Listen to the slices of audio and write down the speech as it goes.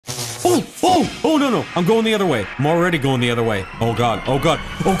Oh, no, no. I'm going the other way. I'm already going the other way. Oh, God. Oh, God.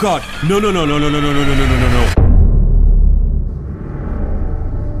 Oh, God. No, no, no, no, no, no, no, no, no, no, no, no.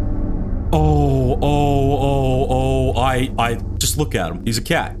 I just look at him. He's a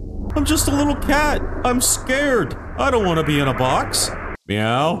cat. I'm just a little cat. I'm scared. I don't want to be in a box.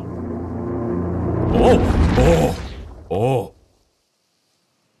 Meow. Oh.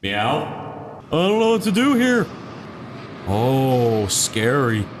 Meow. I don't know what to do here. Oh,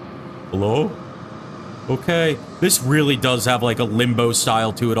 scary. Hello? Okay. This really does have like a Limbo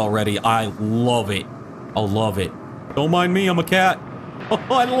style to it already. I love it. I love it. Don't mind me, I'm a cat. Oh,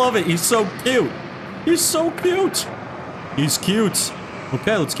 I love it. He's so cute. He's so cute. He's cute.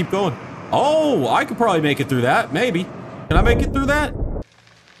 Okay, let's keep going. Oh, I could probably make it through that. Maybe. Can I make it through that?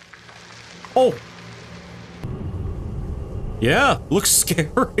 Oh. Yeah, looks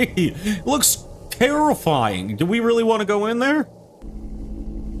scary. Looks terrifying. Do we really want to go in there?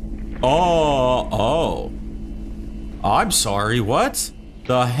 Oh. I'm sorry, what?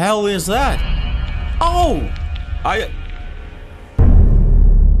 The hell is that? Oh!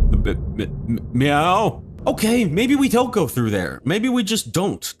 Meow? Okay, maybe we don't go through there. Maybe we just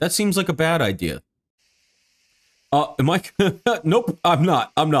don't. That seems like a bad idea. Am I? Nope, I'm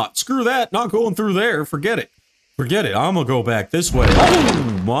not. Screw that, not going through there. Forget it. Forget it, I'm gonna go back this way.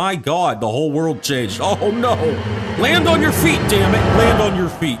 Oh my God, the whole world changed. Oh no! Land on your feet, damn it! Land on your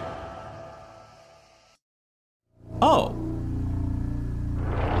feet. Oh.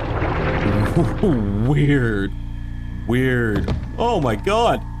 Weird. Weird. Oh my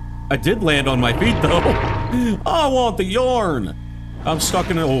God. I did land on my feet though. I want the yarn. I'm stuck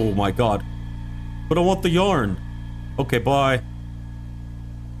in it. Oh my God. But I want the yarn. Okay, bye.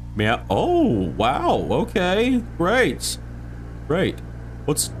 Meow. Oh, wow. Okay. Great. Great.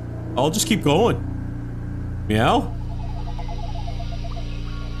 I'll just keep going. Meow.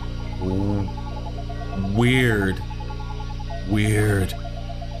 Weird. Weird.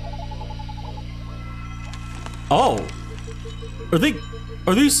 Oh. Are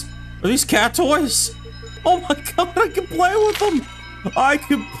these cat toys? Oh my God, I can play with them. I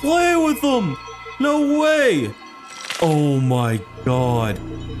can play with them. No way. Oh my God.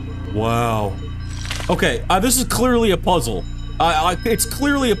 Wow. Okay, this is clearly a puzzle. It's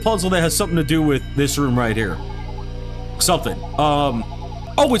clearly a puzzle that has something to do with this room right here. Something.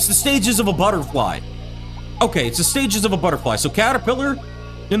 Oh, it's the stages of a butterfly. Okay, it's the stages of a butterfly. So caterpillar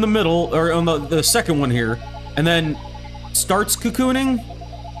in the middle, or on the second one here, and then starts cocooning,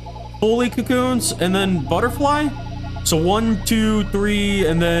 fully cocoons, and then butterfly. So 1, 2, 3,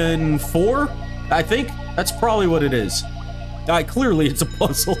 and then 4. I think that's probably what it is. Clearly it's a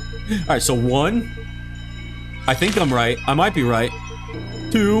puzzle. All right, so 1. I think I'm right. I might be right.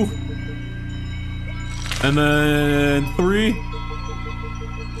 2. And then 3.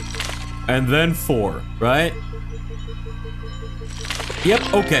 And then 4, right?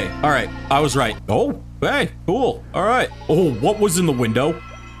 Yep, okay. All right, I was right. Oh, hey, cool. All right. Oh, what was in the window?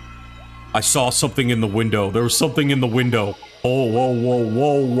 I saw something in the window. There was something in the window. Oh, whoa, whoa,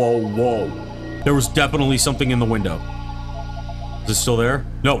 whoa, whoa, whoa. There was definitely something in the window. Is it still there?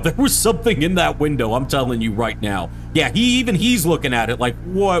 No, there was something in that window, I'm telling you right now. Yeah, he's looking at it like,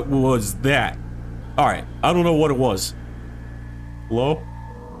 what was that? All right, I don't know what it was. Hello?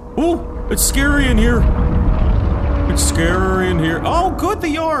 Ooh, it's scary in here. It's scary in here. Oh, good, the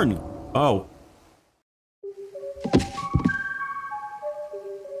yarn. Oh.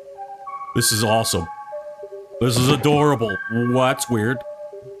 This is awesome. This is adorable. Well, that's weird.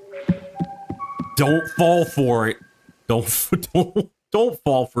 Don't fall for it. Don't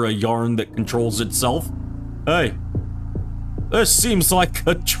fall for a yarn that controls itself. Hey. This seems like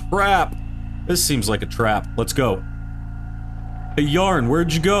a trap. This seems like a trap. Let's go. Hey, yarn,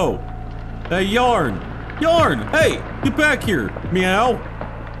 where'd you go? Hey, yarn. Yarn, hey, get back here. Meow.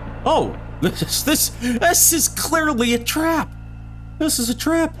 Oh, this is clearly a trap. This is a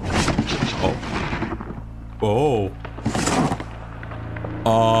trap. Oh.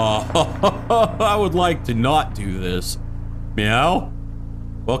 I would like to not do this. Meow?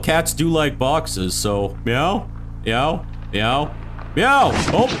 Well, cats do like boxes, so meow, meow, meow, meow.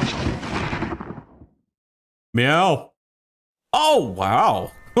 Oh. Meow. Oh,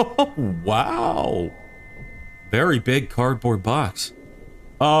 wow. Oh, wow. Very big cardboard box.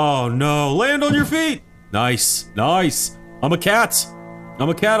 Oh, no. Land on your feet. Nice. Nice. I'm a cat. I'm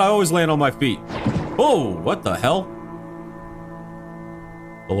a cat. I always land on my feet. Oh, what the hell?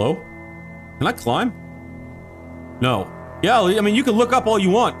 Hello? Can I climb? No. Yeah, I mean, you can look up all you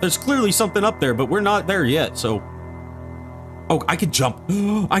want. There's clearly something up there, but we're not there yet, so... Oh, I could jump.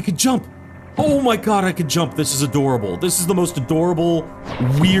 I could jump. Oh my god, I can jump. This is adorable. This is the most adorable,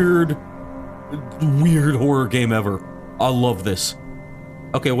 weird horror game ever. I love this.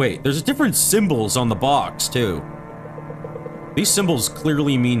 Okay, wait. There's different symbols on the box, too. These symbols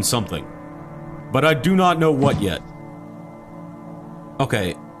clearly mean something. But I do not know what yet.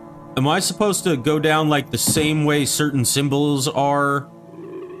 Okay. Am I supposed to go down, like, the same way certain symbols are?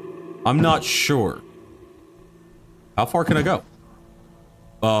 I'm not sure. How far can I go?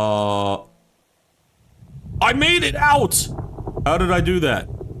 I made it out! How did I do that?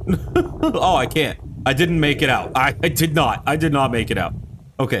 Oh, I can't. I didn't make it out. I did not. I did not make it out.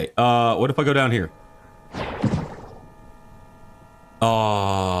 Okay, what if I go down here?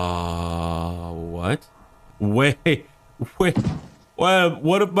 What? Wait,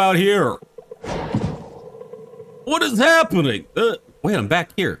 what about here? What is happening? Wait, I'm back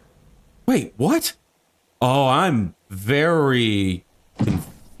here. Wait, what? Oh, I'm very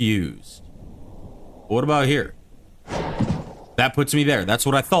confused. What about here? That puts me there. That's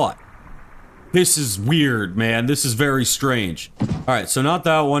what I thought. This is weird, man. This is very strange. Alright, so not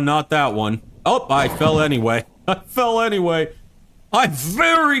that one, not that one. Oh, I fell anyway. I fell anyway. I'm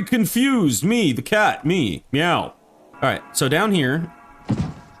very confused. Me, the cat, me. Meow. Alright, so down here.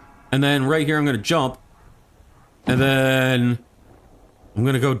 And then right here I'm gonna jump. And then I'm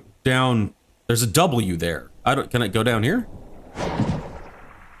gonna go down. There's a W there. Can I go down here?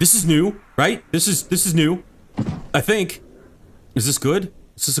 This is new, right? This is new. I think. Is this good?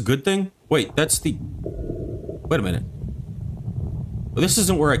 Is this a good thing? Wait, that's the... Wait a minute. This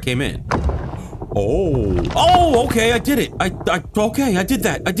isn't where I came in. Oh, okay, I did it. Okay, I did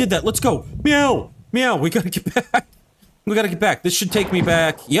that. Let's go. Meow. Meow, we gotta get back. We gotta get back. This should take me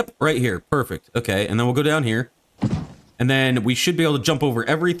back. Yep, right here. Perfect. Okay, and then we'll go down here. And then we should be able to jump over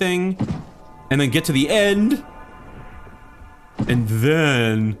everything. And then get to the end. And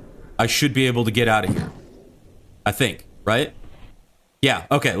then I should be able to get out of here. I think, right? Yeah,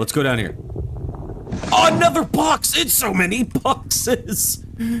 okay, let's go down here. Oh, another box! It's so many boxes!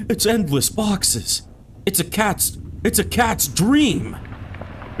 It's endless boxes. It's a cat's dream.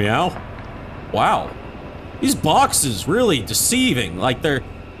 Meow. Wow. These boxes really deceiving. Like they're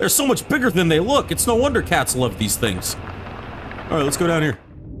so much bigger than they look. It's no wonder cats love these things. Alright, let's go down here.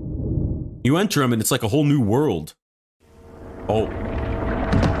 You enter them and it's like a whole new world. Oh.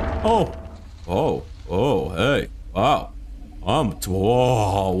 Oh. Oh. Oh, hey. Wow.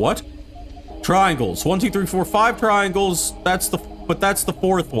 Whoa, what? Triangles. 1, 2, 3, 4, 5 triangles. That's the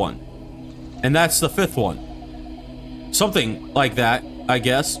fourth one. And that's the fifth one. Something like that, I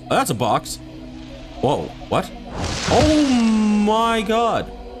guess. Oh, that's a box. Whoa, what? Oh my god.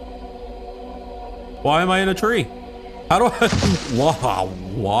 Why am I in a tree? How do I... Wow,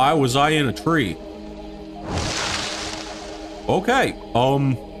 why was I in a tree? Okay,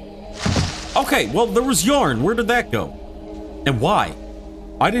 okay, well, there was yarn. Where did that go? And why?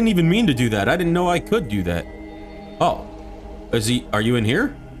 I didn't even mean to do that. I didn't know I could do that. Oh. Are you in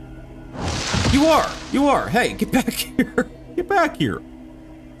here? You are. Hey, get back here. Get back here.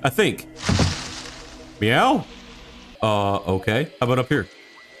 I think. Meow? Okay. How about up here?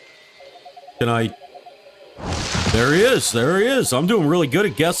 Can I... There he is. I'm doing really good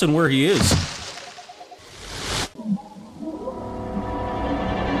at guessing where he is.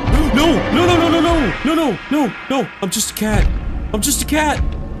 No, I'm just a cat.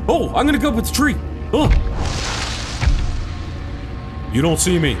 Oh, I'm gonna go up with the tree. Oh. You don't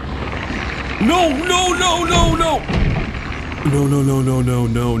see me. No.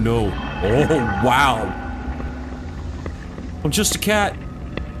 No. Oh, wow. I'm just a cat.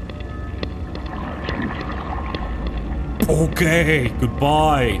 Okay,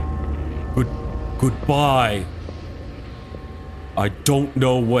 goodbye. Goodbye. I don't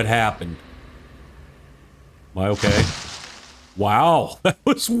know what happened. Am I okay? Wow, that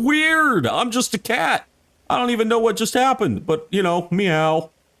was weird. I'm just a cat. I don't even know what just happened, but, you know, meow.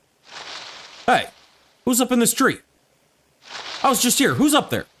 Hey, who's up in this tree? I was just here. Who's up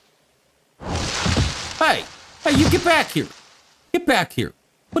there? Hey, you get back here. Get back here.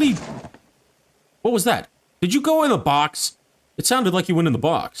 What was that? Did you go in the box? It sounded like you went in the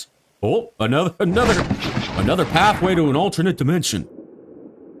box. Oh, another pathway to an alternate dimension.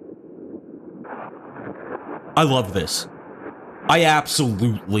 I love this. I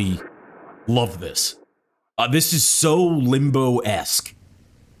absolutely love this. This is so Limbo-esque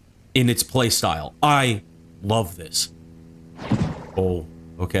in its playstyle. I love this. Oh,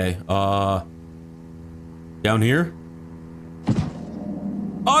 okay. Down here?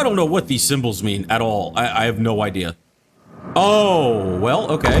 I don't know what these symbols mean at all. I have no idea. Oh,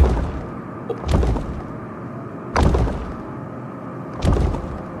 well, okay.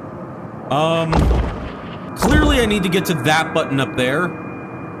 Clearly I need to get to that button up there.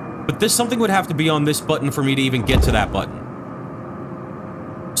 But this something would have to be on this button for me to even get to that button.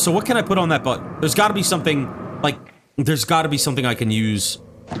 So what can I put on that button? There's gotta be something, like, there's gotta be something I can use.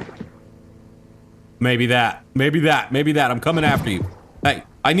 Maybe that. Maybe that. Maybe that. I'm coming after you. Hey,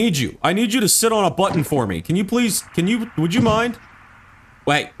 I need you. I need you to sit on a button for me. Can you please, would you mind?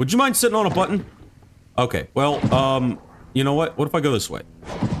 Wait, would you mind sitting on a button? Okay, well, you know what? What if I go this way?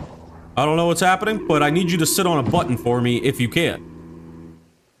 I don't know what's happening, but I need you to sit on a button for me if you can.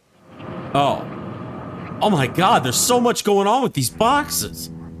 Oh. Oh my god, there's so much going on with these boxes.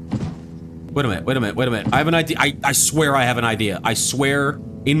 Wait a minute, wait a minute, wait a minute. I have an idea. I swear I have an idea. I swear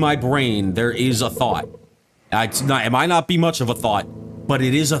in my brain there is a thought. It's not, it might not be much of a thought, but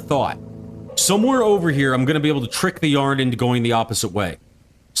it is a thought. Somewhere over here, I'm gonna be able to trick the yarn into going the opposite way.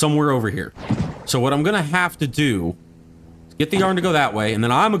 Somewhere over here. So what I'm gonna have to do is get the yarn to go that way, and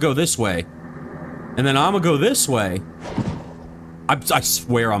then I'm gonna go this way, and then I'm gonna go this way. I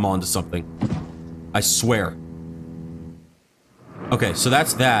swear I'm onto something. I swear. Okay, so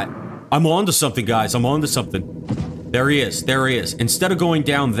that's that. I'm onto something, guys. I'm onto something. There he is. There he is. Instead of going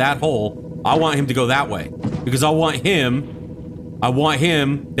down that hole, I want him to go that way. Because I want him. I want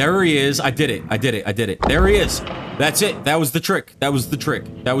him. There he is. I did it. I did it. I did it. There he is. That's it. That was the trick. That was the trick.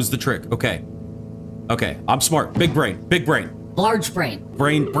 That was the trick. Okay. Okay. I'm smart. Big brain. Big brain. Large brain.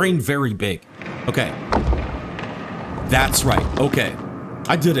 Brain very big. Okay. That's right. Okay.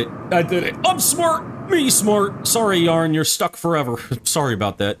 I did it. I did it. I'm smart. Me smart. Sorry, Yarn. You're stuck forever. Sorry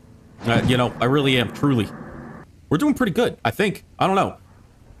about that. You know, I really am. Truly. We're doing pretty good, I think. I don't know.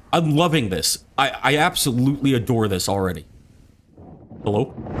 I'm loving this. I absolutely adore this already.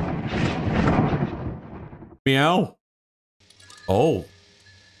 Hello? Meow? Oh.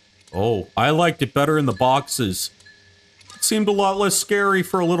 Oh, I liked it better in the boxes. It seemed a lot less scary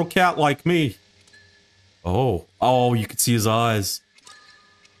for a little cat like me. Oh. Oh, you can see his eyes.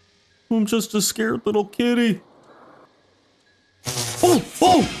 I'm just a scared little kitty. Oh!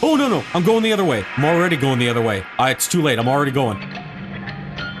 Oh! Oh, no, no. I'm going the other way. I'm already going the other way. It's too late. I'm already going.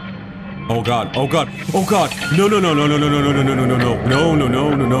 Oh, God. Oh, God. Oh, God. No, no, no, no, no, no, no, no, no, no, no, no, no. No, no,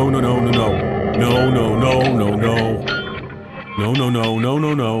 no, no, no, no, no, no, no. No, no, no, no, no. No, no, no, no,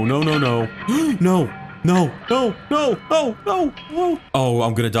 no, no, no, no, no. No, no, no, no, no, no, no. Oh,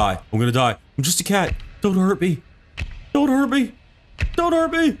 I'm gonna die. I'm gonna die. I'm just a cat. Don't hurt me. Don't hurt me. Don't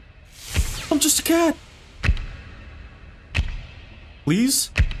hurt me. I'm just a cat. Please?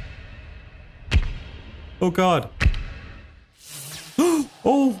 Oh, God.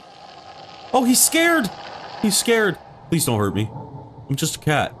 Oh. Oh, he's scared. He's scared. Please don't hurt me. I'm just a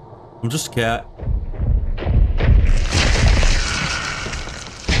cat. I'm just a cat.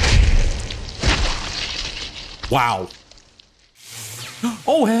 Wow.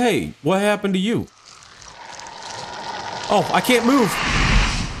 Oh, hey. What happened to you? Oh, I can't move.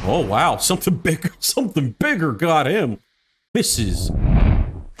 Oh, wow. Something bigger got him. This is...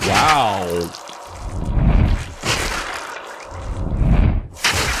 Wow.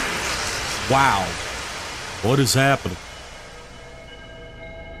 Wow. What is happening?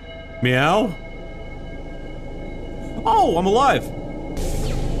 Meow? Oh, I'm alive.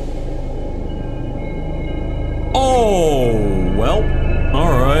 Oh, well.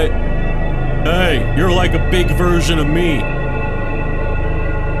 Alright. Hey, you're like a big version of me.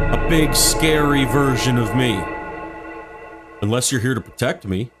 A big, scary version of me. Unless you're here to protect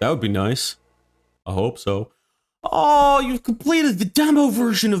me. That would be nice. I hope so. Oh, you've completed the demo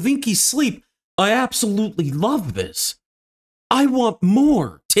version of INKY'S Sleep. I absolutely love this. I want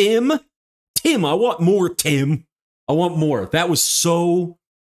more, Tim. Tim, I want more, Tim. I want more. That was so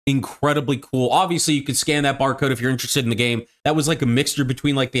incredibly cool. Obviously, you can scan that barcode if you're interested in the game. That was like a mixture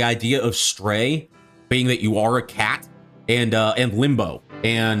between like the idea of Stray, being that you are a cat, and Limbo.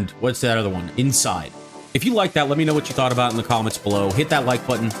 And what's that other one? Inside. If you like that, let me know what you thought about it in the comments below. Hit that like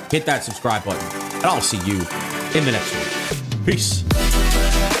button, hit that subscribe button, and I'll see you in the next one. Peace.